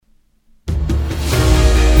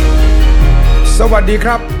สวัสดีค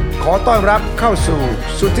รับขอต้อนรับเข้าสู่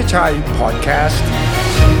สุทธิชัยพอดแคสต์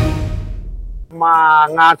มา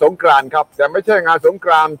งานสงกรานต์ครับแต่ไม่ใช่งานสงก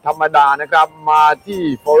รานต์ธรรมดานะครับมาที่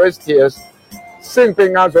Forestias ซึ่งเป็น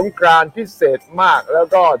งานสงกรานต์พิเศษมากแล้ว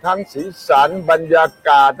ก็ทั้งสีสันบรรยาก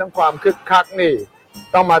าศทั้งความคึกคักนี่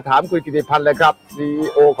ต้องมาถามคุณกิติพันธ์เลยครับ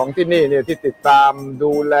CEO ของที่นี่เนี่ยที่ติดตาม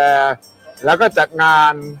ดูแลแล้วก็จัดงา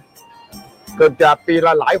นเกิดจากปีล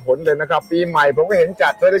ะหลายหนเลยนะครับปีใหม่ผมก็เห็นจั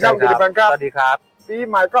ดเลยครับคุณกิติพันธ์ครับสวัสดีครับปี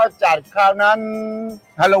ใหม่ก็จัดคราวนั้น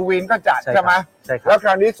ฮาโลวีนก็จัดใช่ไหมใช่ครับแล้วคร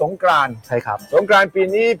าวนี้สงกรานต์ใช่ครับสงกรานต์ปี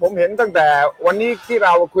นี้ผมเห็นตั้งแต่วันนี้ที่เร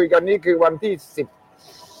าคุยกันนี้คือวันที่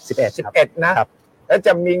11นะและจ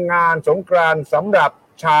ะมีงานสงกรานต์สำหรับ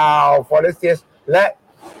ชาว Forestias และ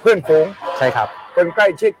เพื่อนฝูงใช่ครับคนใกล้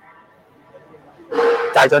ชิด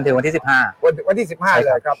จ่ายจนถึงวันที่15วันที่15เล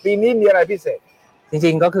ยครับปีนี้มีอะไรพิเศษจ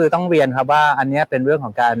ริงๆก็คือต้องเรียนครับว่าอันนี้เป็นเรื่องข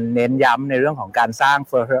องการเน้นย้ำในเรื่องของการสร้าง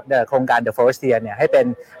โครงการ The Forestias เนี่ยให้เป็น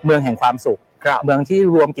เมืองแห่งความสุขเมืองที่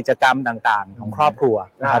รวมกิจกรรมต่างๆของครอบครัว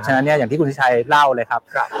นะครับฉะนั้นเนี่ยอย่างที่คุณสุชัยเล่าเลยครับ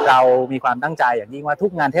เรามีความตั้งใจอย่างยิ่งว่าทุ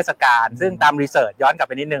กงานเทศกาลซึ่งตามรีเสิร์ชย้อนกลับ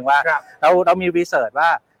ไปนิดนึงว่าเรามีรีเสิร์ชว่า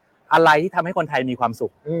อะไรที่ทำให้คนไทยมีความสุ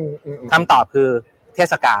ขคำตอบคือเท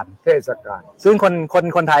ศกาลซึ่ง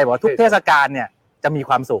คนไทยบอกว่าทุกเทศกาลเนี่ยจะมี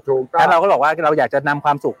ความสุขแล้วเราก็บอกว่าเราอยากจะนำคว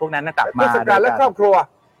ามสุขพวกนั้นกลับมาเทศกาลและครอบครัว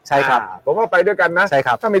ใช่ครับผมว่าไปด้วยกันนะใช่ค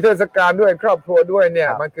รับถ้ามีเทศกาลด้วยครอบครัวด้วยเนี่ย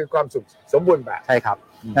มันคือความสุขสมบูรณ์แบบใช่ครับ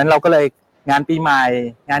งั้นเราก็เลยงานปีใหม่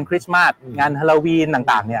งานคริสต์มาสงานฮาโลวีน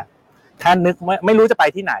ต่างๆเนี่ยแค่นึกไม่รู้จะไป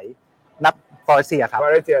ที่ไหนนับฟอร์เซียครับ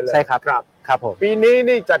ใช่ครับครับผมปีนี้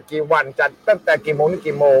นี่จัดกี่วันจัดตั้งแต่กี่โมงถึง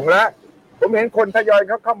กี่โมงแล้วผมเห็นคนทยอย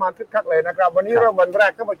เข้ามาคึกคักเลยนะครับวันนี้เริ่มวันแร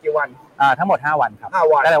กทั้งหมดกี่วันทั้งหมด5วันครับ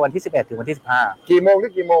5วันตั้งแต่วันที่11ถึงวันที่15กี่โมงถึ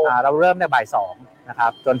งกี่โมงเราเริ่มในบ่าย2นะครั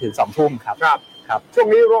บจนถึง2 ทุ่มครับช่วง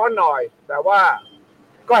นี้ร้อนหน่อยแต่ว่า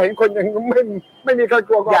ก็เห็นคนยังไม่มีใครก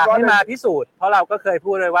ลัวความร้อนอยากให้มาพิสูจน์เพราะเราก็เคย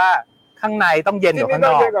พูดเลยว่าข้างในต้องเย็นกว่าข้างน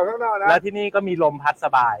อกแล้วที่นี่ก็มีลมพัดส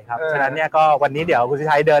บายครับฉะนั้นเนี่ยก็วันนี้เดี๋ยวคุณสุ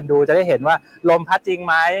ชัยเดินดูจะได้เห็นว่าลมพัดจริงไ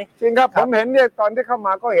หมจริงครับผมเห็นเนี่ยตอนที่เข้าม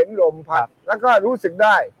าก็เห็นลมพัดแล้วก็รู้สึกไ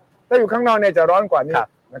ด้ถ้าอยู่ข้างนอกเนี่ยจะร้อนกว่านี้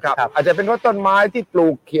นะครับอาจจะเป็นเพราะต้นไม้ที่ปลู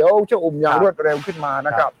กเขียวชอุ่มอย่างรวดเร็วขึ้นมาน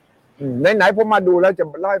ะครับไหนผมมาดูแล้วจะ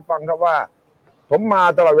เล่าให้ฟังครับว่าผมมา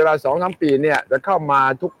ตลอดเวลา 2-3 ปีเนี่ยจะเข้ามา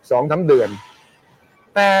ทุก 2-3 เดือน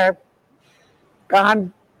แต่การ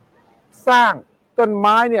สร้างต้นไ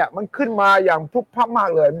ม้เนี่ยมันขึ้นมาอย่างพลุกพล่านมาก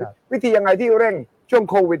เลยวิธียังไงที่เร่งช่วง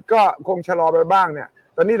โควิดก็คงชะลอไปบ้างเนี่ย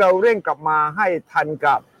ตอนนี้เราเร่งกลับมาให้ทัน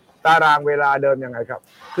กับตารางเวลาเดิมยังไงครับ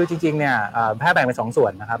คือจริงๆเนี่ยแพร่แบ่งเป็น2ส่ว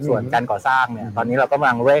นนะครับส่วนการก่อสร้างเนี่ยตอนนี้เรากำ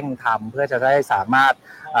ลังเร่งทำเพื่อจะได้สามารถ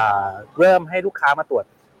เริ่มให้ลูกค้ามาตรวจ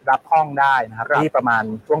รับห้องได้นะครับที่ประมาณ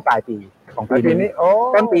ช่วงปลายปีของปีนี้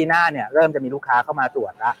ต้นปีหน้าเนี่ยเริ่มจะมีลูกค้าเข้ามาตรว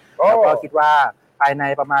จแล้วก็คิดว่าภายใน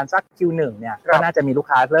ประมาณสัก Q1 เนี่ยก็น่าจะมีลูก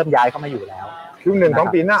ค้าเริ่มย้ายเข้ามาอยู่แล้ว Q1 ของ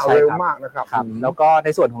ปีหน้าเร็วมากนะครับแล้วก็ใน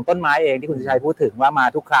ส่วนของต้นไม้เองที่คุณสุชัยพูดถึงว่ามา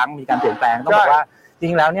ทุกครั้งมีการเปลี่ยนแปลงต้องบอกว่าจริ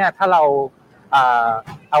งแล้วเนี่ยถ้าเรา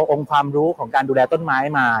เอาองค์ความรู้ของการดูแลต้นไม้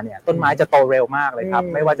มาเนี่ยต้นไม้จะโตเร็วมากเลยครับ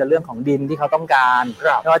ไม่ว่าจะเรื่องของดินที่เขาต้องการ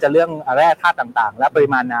ไม่ว่าจะเรื่องแร่ธาตุต่างๆและปริ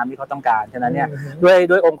มาณน้ำที่เขาต้องการฉะนั้นเนี่ย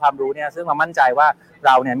ด้วยองค์ความรู้เนี่ยซึ่งเรามั่นใจว่าเ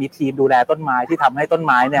ราเนี่ยมีทีมดูแลต้นไม้ที่ทำให้ต้น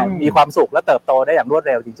ไม้เนี่ยมีความสุขและเติบโตได้อย่างรวด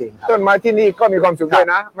เร็วจริงๆครับต้นไม้ที่นี่ก็มีความสุขด้วย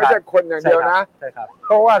นะไม่ใช่คนอย่างเดียวนะใช่ครับเพ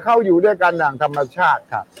ราะว่าเขาอยู่ด้วยกันอย่างธรรมชาติ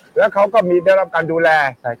แล้วเขาก็มีได้รับการดูแล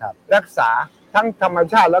ใช่ครับรักษาทั้งธรรม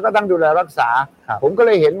ชาติแล้วก็ทั้งดูแลรักษาผมก็เ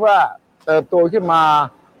ลยเห็นว่าเติบโตขึ้นมา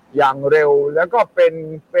อย่างเร็วแล้วก็เ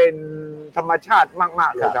ป็นธรรมชาติมา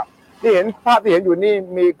กๆเลยครับที่เห็นภาพที่เห็นอยู่นี่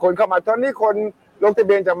มีคนเข้ามาตอนนี้คนลงทะเ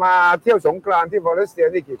บียนจะมาเที่ยวสงกรานต์ที่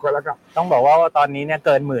Forestias นี่กี่คนแล้วครับต้องบอกว่าตอนนี้เนี่ยเ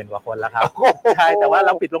กิน10,000 กว่าคนแล้วครับใช่แต่ว่าเร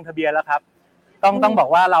าปิดลงทะเบียนแล้วครับต้องบอก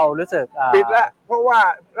ว่าเรารู้สึกปิดแล้วเพราะว่า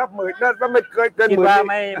รับหมื่นแล้วไม่เกินคิดว่า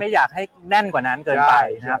ไม่อยากให้แน่นกว่านั้นเกินไป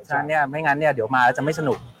นะครับฉะนั้นเนี่ยไม่งั้นเนี่ยเดี๋ยวมาจะไม่ส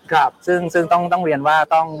นุกซึ่งต้องเรียนว่า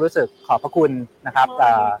ต้องรู้สึกขอบพระคุณนะครับ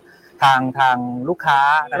ทางลูกค้า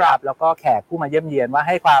นะครับแล้วก็แขกผู้มาเยี่ยมเยียนว่าใ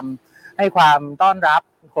ห้ความต้อนรับ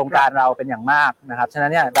โครงการเราเป็นอย่างมากนะครับฉะนั้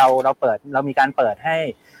นเนี่ยเรามีการเปิดใ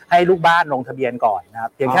ห้ลูกบ้านลงทะเบียนก่อนนะครั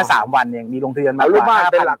บเพียงแค่3 วันเองมีลงทะเบียนมากกว่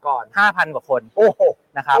า 5,000 กว่าคน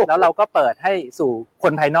นะครับแล้วเราก็เปิดให้สู่ค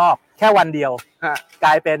นภายนอกแค่วันเดียวกล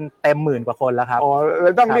ายเป็นเต็ม10,000 กว่าคนแล้วครับเล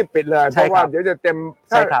ยต้องรีบปิดเลยเพราะว่าเดี๋ยวจะเต็ม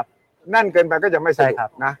ใช่ครับนั่นเกินไปก็จะไม่สนุก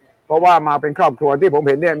นะเพราะว่ามาเป็นครอบครัวที่ผมเ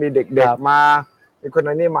ห็นเนี่ยมีเด็กๆมามีคน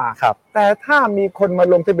นี้มาแต่ถ้ามีคนมา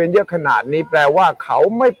ลงทะเบียนเยอะขนาดนี้แปลว่าเขา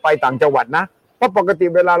ไม่ไปต่างจังหวัดนะเพราะปกติ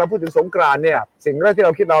เวลาเราพูดถึงสงกรานต์เนี่ยสิ่งแรกที่เร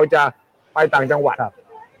าคิดเราจะไปต่างจังหวัด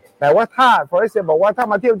แต่ว่าถ้า Forestias บอกว่าถ้า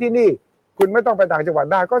มาเที่ยวที่นี่ คุณไม่ต้องไปต่างจังหวัด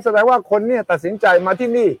ได้ก็แสดงว่าคนเนี่ยตัดสินใจมาที่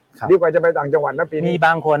นี่ดีกว่าจะไปต่างจังหวัดนะปีนี้มีบ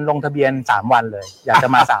างคนลงทะเบียน3 วันเลยอยากจะ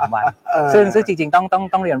มา3 วันซึ่งจริงๆ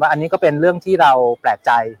ต้องเรียนว่าอันนี้ก็เป็นเรื่องที่เราแปลกใ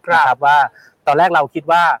จนะครับว่าตอนแรกเราคิด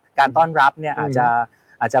ว่าการต้อนรับเนี่ยอาจ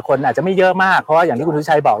จะคนอาจจะไม่เยอะมากเพราะว่าอย่างที่คุณสุ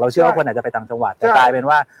ชัยบอกเราเชื่อว่าคนอาจจะไปต่างจังหวัดแต่กลายเป็น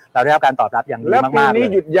ว่าเราได้รับการตอบรับอย่างดีมากๆเลยแล้วปีนี้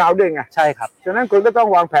หยุดยาวด้วยไงใช่ครับฉะนั้นคุณก็ต้อง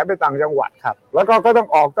วางแผนไปต่างจังหวัดครับแล้วก็ต้อง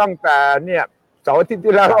ออกตั้งแต่เนี่ยเสาร์อาทิตย์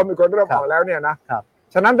ที่แล้วเรามีคนเริ่มออกแล้วเนี่ยนะครับ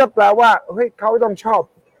ฉะนั้นถ้าแปลว่าเฮ้ยเขาต้องชอบ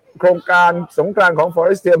โครงการสงกรานต์ของ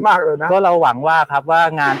Forestias มากเลยนะก็เราหวังว่าครับว่า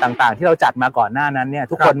งานต่างๆที่เราจัดมาก่อนหน้านั้นเนี่ย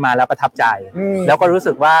ทุกคนมาแล้วประทับใจแล้วก็รู้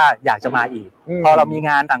สึกว่าอยากจะมาอีกพอเรามี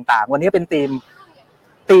งานต่างๆวันนี้เป็น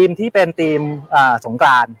ธีมที่เป็นธีมสงกร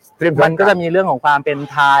านต์มันก็จะมีเรื่องของความเป็น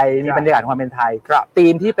ไทยมีบรรยากาศความเป็นไทยธี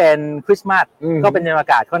มที่เป็นคริสต์มาสก็เป็นบรรยา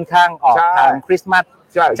กาศค่อนข้างออกทางคริสต์มาส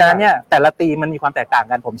ฉะนั้นเนี่ยแต่ละธีมมันมีความแตกต่าง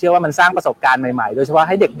กันผมเชื่อว่ามันสร้างประสบการณ์ใหม่ๆโดยเฉพาะใ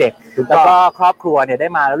ห้เด็กๆแล้วก็ครอบครัวเนี่ยได้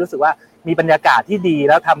มาแล้วรู้สึกว่ามีบรรยากาศที่ดี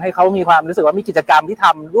แล้วทำให้เขามีความรู้สึกว่ามีกิจกรรมที่ท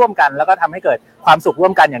ำร่วมกันแล้วก็ทำให้เกิดความสุขร่ว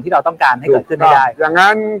มกันอย่างที่เราต้องการให้เกิดขึ้นได้อย่าง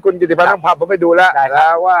นั้นคุณกิติพัฒน์ต้องพาผมไปดูแล้ว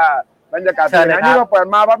ว่าบรรยากาศเป็นยังไงนี่ก็เปิด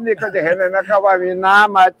มาปั๊บนี่ก็จะเห็นเลยนะครับว่ามีน้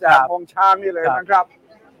ำมาจากมงช้างนี่เลยนะครับ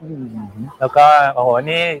แล้วก็โอ้โห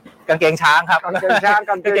นี่กางเกงช้างครับกางเกงช้าง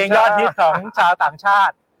กางเกงยอดฮิตของชาวต่างชา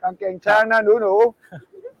ติกางเกงช้างนะห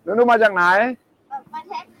นูมาจากไหนประ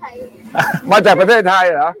เทศไทยมาจากประเทศไทย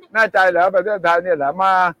เหรอแน่ใจเหรอประเทศไทยเนี่ยเหรอม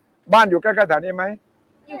าบ้านอยู่ใกล้ๆแถวนี้ไหม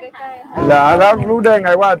อยู่ใกล้ๆเหรอแล้วรู้ได้ไ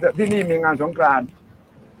งว่าที่นี่มีงานสงกรานต์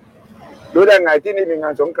รู้ได้ไงที่นี่มีงา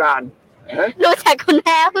นสงกรานต์รู้จักคุณแ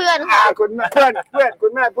ม่เพื่อนค่ะคุณแม่เพื่อนคุ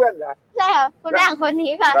ณแม่เพื่อนเหรอใช่ค่ะคุณแม่คน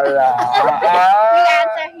นี้ค่ะ You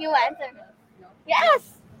answer You answer Yes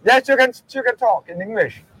you can talk in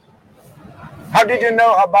English How did you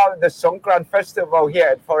know about the Songkran festival here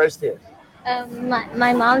at Forestias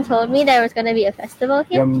My mom told me there was going to be a festival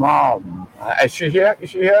here Your mom Is she here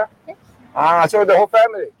Yes So the whole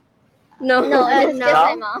family No it's just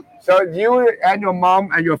my mom So you and your mom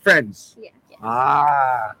and your friends Yes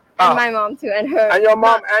And my mom too and her And your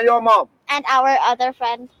mom And our other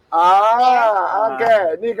friend โอเค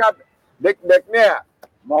นี่ครับเด็กๆเนี่ย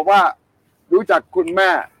บอกว่ารู้จักคุณแม่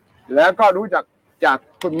แล้วก็รู้จักจาก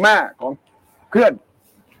คุณแม่ของเพื่อน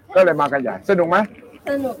ก็เลยมากันใหญ่สนุกไหม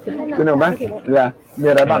สนุกไหมมี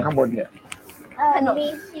อะไรบ้างข้างบนเนี่ย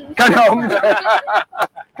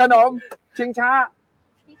ขนมชิง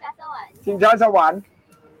ช้าสวรรค์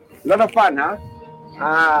แล้วก็ฟันฮะ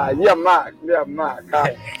เยี่ยมมากครับ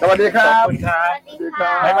สวัสดีครับขอบคุณครับ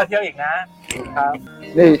ให้มาเที่ยวอีกนะครับ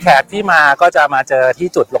นี่แขกที่มาก็จะมาเจอที่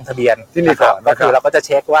จุดลงทะเบียนที่นี่ก่อนก็คือเราก็จะเ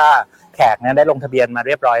ช็คว่าแขกนั้นได้ลงทะเบียนมาเ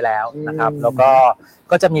รียบร้อยแล้วนะครับแล้ว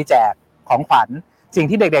ก็จะมีแจกของขวัญสิ่ง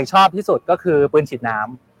ที่เด็กๆชอบที่สุดก็คือปืนฉีดน้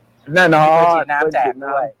ำแน่นอนปืนฉีดน้ำแจก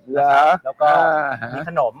ด้วยแล้วก็มี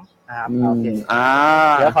ขนมนะครับโอเค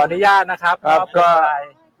เดี๋ยวขออนุญาตนะครับก็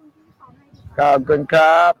ขอบคุณค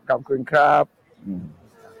รับ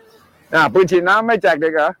ปืนฉีดน้ำไม่แจกเด็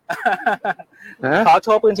กเหรอขอโช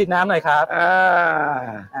ว์ปืนฉีดน้ำหน่อยครับ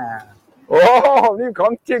โอ้นี่ขอ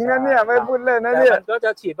งจริงนะเนี่ยไม่พูดเล่นนะเนี่ยก็จ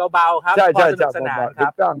ะฉีดเบาๆครับใช่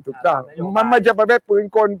ถูกต้องมันไม่จะประเภทปืน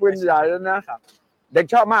กลปืนใหญ่แล้วนะเด็ก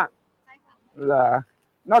ชอบมากเหรอ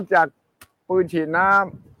นอกจากปืนฉีดน้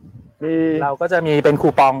ำมีเราก็จะมีเป็นคู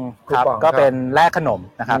ปองครับก็เป็นแลกขนม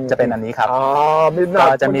นะครับจะเป็นอันนี้ครับก็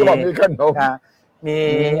จะมีขนมมี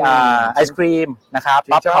ไอศครีมนะครับ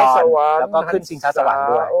ป๊อปคอร์นแล้วก็ขึ้นชิงช้าสวรรค์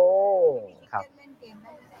ด้วยครับ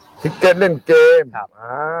ทิกเก็ตเล่นเกมครับ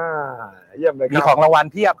เยี่ยมเลยมีของรางวัล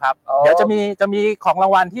เพียบครับเดี๋ยวจะมีของรา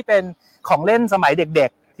งวัลที่เป็นของเล่นสมัยเด็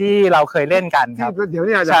กๆที่เราเคยเล่นกันครับเดี๋ยว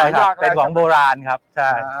นี้ใช่ครับเป็นของโบราณครับใช่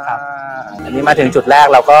ครับอันนี้มาถึงจุดแรก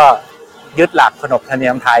เราก็ยึดหลักขนบธรรมเนี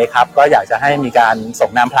ยมไทยครับก็อยากจะให้มีการส่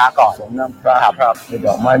งน้ำพระก่อนส่งน้ำพระครับมีด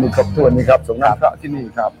อกไม้มีครบถ้วนนี่ครับส่งน้ำพระที่นี่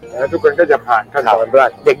ครับแล้วทุกคนก็จะผ่านขั้นตอนแรก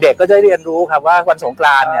เด็กๆก็จะเรียนรู้ครับว่าวันสงกร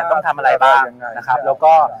านต์เนี่ยต้องทำอะไรบ้างนะครับแล้ว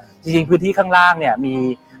ก็จริงๆพื้นที่ข้างล่างเนี่ยมี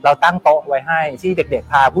เราตั้งโต๊ะไว้ให้ที่เด็ก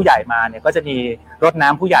ๆพาผู้ใหญ่มาเนี่ยก็จะมีรดน้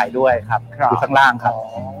ำผู้ใหญ่ด้วยครับอยู่ข้างล่างครับ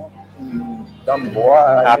ต้นบัว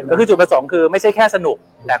ครับก็คือจุดประสงค์คือไม่ใช่แค่สนุก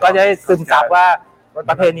แต่ก็จะได้ซึมซับว่า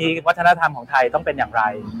ประเพณีวัฒนธรรมของไทยต้องเป็นอย่างไร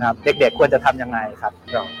ครับเด็กๆควรจะทำยังไงครับ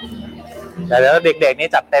แต่แล้วเด็กๆนี่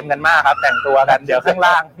จัดเต็มกันมากครับแต่งตัวกันเดี๋ยวข้าง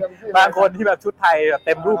ล่างบางคนที่แบบชุดไทยแบบเ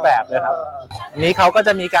ต็มรูปแบบเลยครับนี้เขาก็จ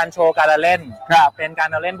ะมีการโชว์การเล่นเป็นการ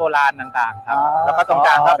เล่นโบราณต่างๆครับแล้วก็ตรงก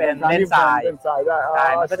ลางก็เป็นเล่นทรายใช่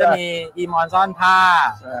มันก็จะมีอีมอนซ่อนผ้า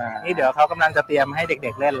นี่เดี๋ยวเขากำลังจะเตรียมให้เ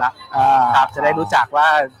ด็กๆเล่นละครับจะได้รู้จักว่า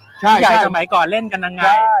ใหญ่สมัยก่อนเล่นกันยังไง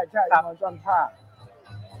ใช่อีมอนซ่อนผ้า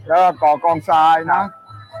แล้วก่อกองทรายนะ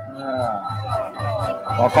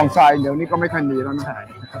ก่อกองทรายเดี๋ยวนี้ก็ไม่ค่อยมีแล้วนะ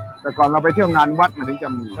แต่ก่อนเราไปเที่ยวงานวัดมันถึงจะ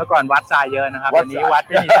มี เมื่อก่อนวัดทรายเยอะนะครับวันนี้วัดไ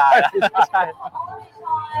ม่มีทรายแล้วใช่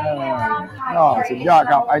สุดยอด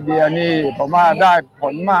ครับไอเดียนี่ผมว่าได้ผ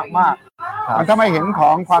ลมากมันทำให้เห็นข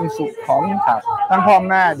องความสุขของทั้งพ่อ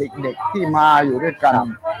แม่เด็กๆที่มาอยู่ด้วยกัน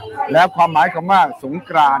แล้วความหมายคำว่าสง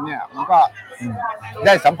กรานต์เนี่ยมันก็ไ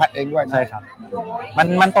ด้สัมผัสเองด้วยนะ ใช่ครับ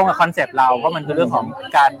มันตรงกับคอนเซปต์เราเพราะมันคือเรื่องของ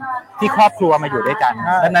การที่ครอบครัวมาอยู่ด้วยกัน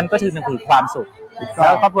ดังนั้นก็คือความสุขแล้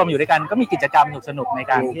วครอบครัวมาอยู่ด้วยกันก็มีกิจกรรมสนุกใน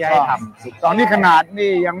การที่ให้ทำตอนนี้ขนาดนี่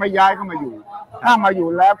ยังไม่ย้ายเข้ามาอยู่ถ้ามาอยู่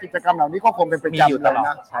แล้วกิจกรรมเหล่านี้ก็คงเป็นประจำเลยน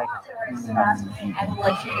ะใช่ครับ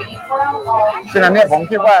ฉะนั้นเนี่ยผม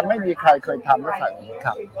คิดว่าไม่มีใครเคยทำลักษณะนี้ค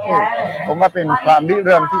รับผมว่าเป็นความริเ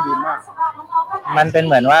ริ่มที่ดีมากมันเป็นเ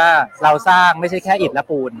หมือนว่าเราสร้างไม่ใช่แค่อิฐและ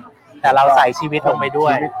ปูนแต่เราใส่ชีวิตลงไปด้ว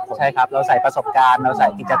ยใช่ครับเราใส่ประสบการณ์เราใส่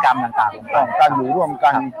กิจกรรมต่างๆลงไปการอยู่ร่วมกั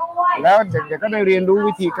นแล้วเด็กๆก็ได้เรียนรู้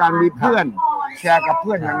วิธีการมีเพื่อนแชร์กับเ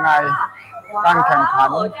พื่อนยังไงการแข่งขัน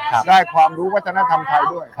ได้ความรู้วัฒนธรรมไทย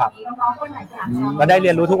ด้วยครับก็ได้เรี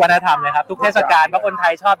ยนรู้ทุกวัฒนธรรมเลยครับทุกเทศกาลเพราะคนไท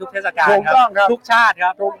ยชอบทุกเทศกาลครับทุกชาติค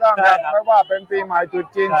รับถูกต้องครับไม่ว่าเป็นปีใหม่ตรุษ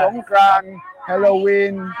จีนสงกรานต์ฮาโลวี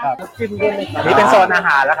นนี่เป็นโซนอาห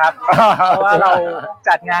ารแล้วครับเพราะว่าเรา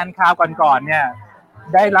จัดงานคราวก่อนๆเนี่ย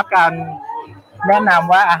ได้รับการแนะน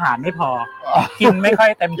ำว่าอาหารไม่พอกินไม่ค่อย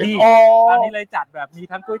เต็มที่ตอนนี้เลยจัดแบบมี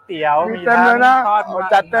ทั้งก๋วยเตี๋ยวมีทั้งทอด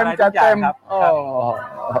จัดเต็ม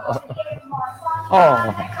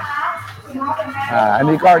อัน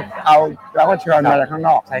นี้ก็เราก็เชิญมาจากข้างน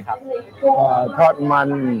อกใช่ครับทอดมัน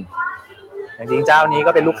จริงๆเจ้านี้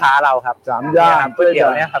ก็เป็นลูกค้าเราครับ3 ย่านก๋วยเตี๋ยว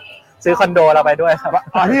เนี่ยครับซื้อคอนโดเราไปด้วยครับ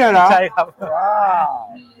นี่เหรอใช่ครับว้าว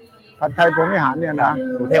ผัดไทยพรหมิหารเนี่ยนะ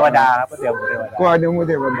หมูเทวดาครับก๋วยเตี๋ยวหมูเทวดาก๋วยเตี๋ยวหมูเ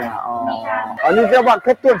ทวดาอันนี้เรียกว่าค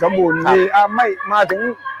รบถ้วนสมบูรณ์มีไม่มาถึง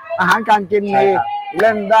อาหารการกินมีเ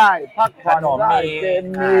ล่นได้พักผ่อนได้เกม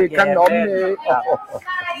มีขนมมี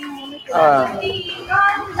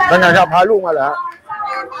เป็นไงครับพาลูกมาเหรอ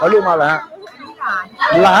พาลูกมาเหรอฮะ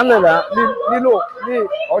ร้านเลยเหรอนี่ลูกนี่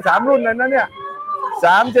3 รุ่นเลยนะเนี่ย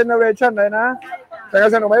3 generation เลยนะแต่ก็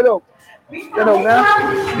สนุกไหมลูกสนุกนะ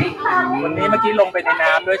วันนี้เมื่อกี้ลงไปใน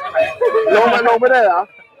น้ำด้วยใช่ไหมลงไม่ได้เหรอ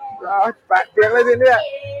เปียกเลยสิเนี่ย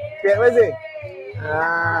เปียกเลยสิ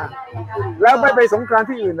แล้วไม่ไปสงกรานต์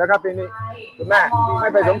ที่อื่นนะครับปีนี้คุณแม่ไม่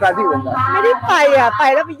ไปสงกรานต์ที่อื่นเหรอไม่ได้ไปไป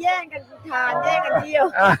แล้วไปแย่งกันทานแย่งกันเที่ยว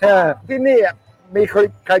ที่นี่มี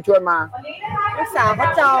ใครชวนมาลูกสาวเขา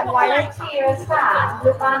จองไว้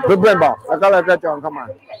เพื่อนบอกแล้วก็เลยจะจองเข้ามา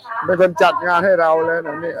เป็นคนจัดงานให้เราเลยน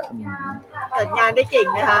ะนี่จัดงานได้เก่ง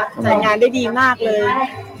นะคะจัดงานได้ดีมากเลย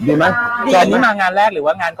ดีไหมตอนนี้มางานแรกหรือ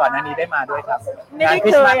ว่างานก่อนหน้านี้ได้มาด้วยครับงานค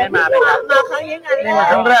ริสต์มาสได้มาไหมครับมาครั้งนี้งานนี่มา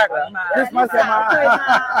ครั้งแรกเหรอคริสต์มาสม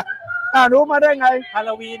ารู้มาได้ไงฮาโ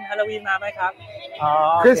ลวีนมาไหมครับ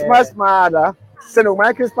คริสต์มาสมาเหรอสนุกไหม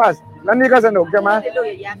คริสต์มาสแล้วนี่ก็สนุกใช่ไหมสนุก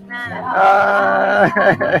ยักษ์หน้า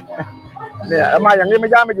เนี่ยมาอย่างนี้ไม่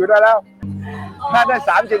ย่าไม่อยู่ได้แล้วถ้าได้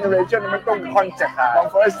3 generation มันต้องคอนเซ็ปต์ของ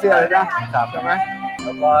Forestias เลยนะใช่ไหมแ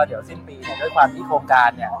ล้วก็เดี๋ยวสิ้นปีเนี่ยด้วยความที่โครงการ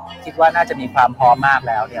เนี่ยคิดว่าน่าจะมีความพร้อมมาก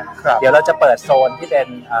แล้วเนี่ยเดี๋ยวเราจะเปิดโซนที่เป็น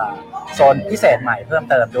โซนพิเศษใหม่เพิ่ม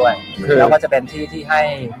เติมด้วยแล้วก็จะเป็นที่ให้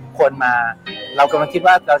คนมาเรากำลังคิด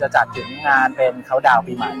ว่าเราจะจัดถึงงานเป็นเขาดาว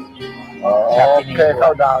ปีใหม่โอเคเข้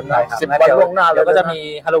าดาวนะ10 วันล่วงหน้าแล้วก็จะมี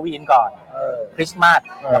ฮาโลวีนก่อนคริสต์มาส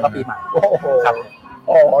แล้วก็ปีใหม่ครับ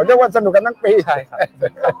เรียกว่าสนุกกันทั้งปีใช่ครับ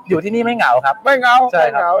อยู่ที่นี่ไม่เหงาครับไม่เหงา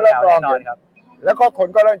แล้วก็แล้วก็คน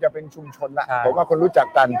ก็เริ่มจะเป็นชุมชนละผมว่าคนรู้จัก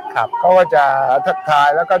กันเขาก็จะทักทาย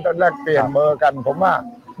แล้วก็แลกเปลี่ยนเบอร์กันผมว่า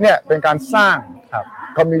เนี่ยเป็นการสร้าง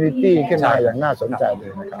คอมมูนิตี้ขึ้นมาอย่างน่าสนใจเล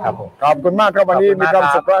ยนะครับขอบคุณมากครับวันนี้มีความ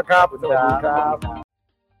สุขมากครับสวัสดีครับ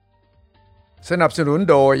สนับสนุน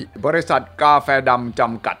โดยบริษัทกาแฟดำจ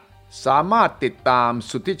ำกัดสามารถติดตาม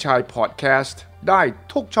สุทธิชัยพอดแคสต์ได้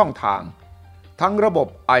ทุกช่องทางทั้งระบบ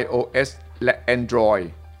iOS และ Android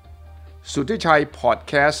สุทธิชัย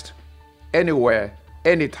Podcast Anywhere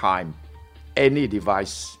Anytime Any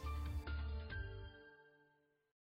Device